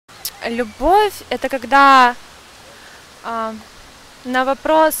Любовь — это когда на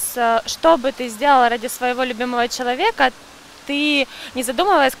вопрос, что бы ты сделала ради своего любимого человека, ты, не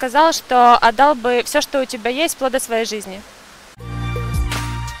задумываясь, сказал, что отдал бы все, что у тебя есть, вплоть до своей жизни.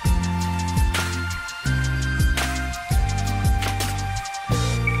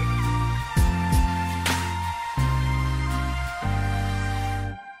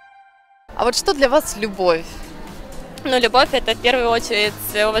 А вот что для вас любовь? Ну, любовь — это в первую очередь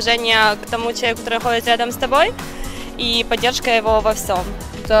уважение к тому человеку, который находится рядом с тобой, и поддержка его во всем.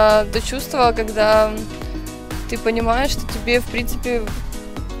 Это то чувство, когда ты понимаешь, что тебе, в принципе,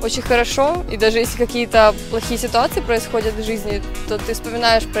 очень хорошо, и даже если какие-то плохие ситуации происходят в жизни, то ты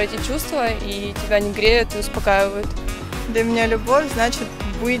вспоминаешь про эти чувства, и тебя не греют и успокаивают. Для меня любовь значит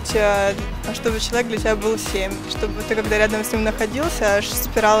быть, чтобы человек для тебя был всем, чтобы ты, когда рядом с ним находился, аж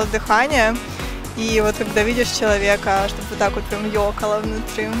спирала дыхания, и вот когда видишь человека, чтобы вот так вот прям ёкало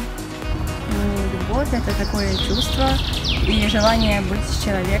внутри. Любовь — это такое чувство и желание быть с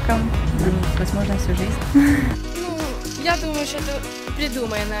человеком, возможно, всю жизнь. Ну, я думаю, что это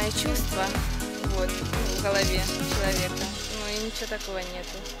придуманное чувство вот, в голове человека. Ну и ничего такого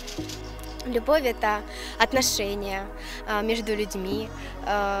нету. Любовь — это отношения между людьми,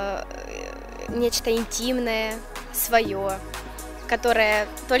 нечто интимное, свое, которое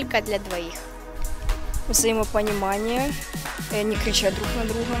только для двоих. Взаимопонимание, не кричать друг на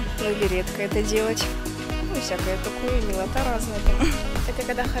друга, ну или редко это делать. Ну и всякое такое, милота разная там. Это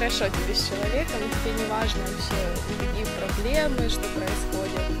когда хорошо тебе с человеком, тебе не важно вообще никакие проблемы, что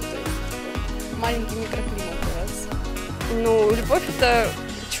происходит. То есть маленький микроклимат у вас. Ну, любовь — это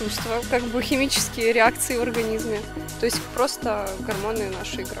чувства, как бы химические реакции в организме. То есть просто гормоны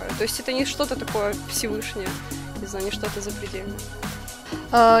наши играют. То есть это не что-то такое Всевышнее, не знаю, не что-то запредельное.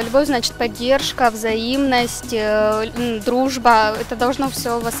 Любовь значит поддержка, взаимность, дружба. Это должно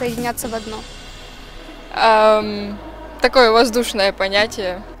все воссоединяться в одно. Такое воздушное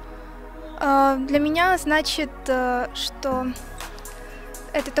понятие. Для меня значит, что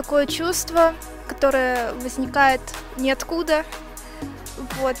это такое чувство, которое возникает ниоткуда.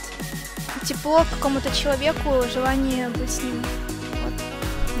 Вот. Тепло к какому-то человеку, желание быть с ним. Вот.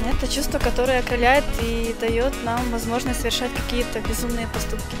 Это чувство, которое окрыляет и дает нам возможность совершать какие-то безумные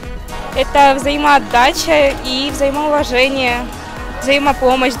поступки. Это взаимоотдача и взаимоуважение,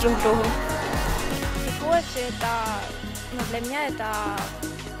 взаимопомощь друг другу. Любовь — это, для меня это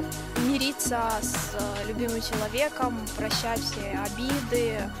мириться с любимым человеком, прощать все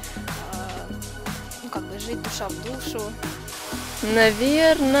обиды, жить душа в душу.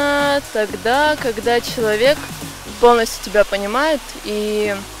 Наверное, тогда, когда человек полностью тебя понимает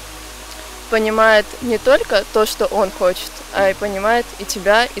и понимает не только то, что он хочет, а и понимает и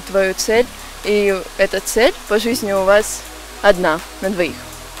тебя, и твою цель. И эта цель по жизни у вас одна, на двоих.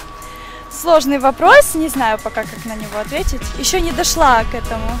 Сложный вопрос, не знаю пока, как на него ответить. Еще не дошла к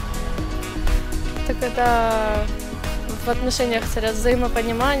этому. Так это в отношениях царят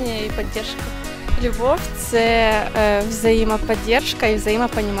взаимопонимание и поддержка. Любов – це взаємоподдержка і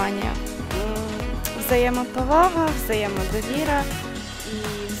взаємопонімання. Взаємоповага, взаємодовіра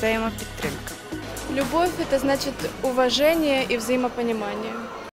і взаємопідтримка. Любовь — это значит уважение и взаимопонимание.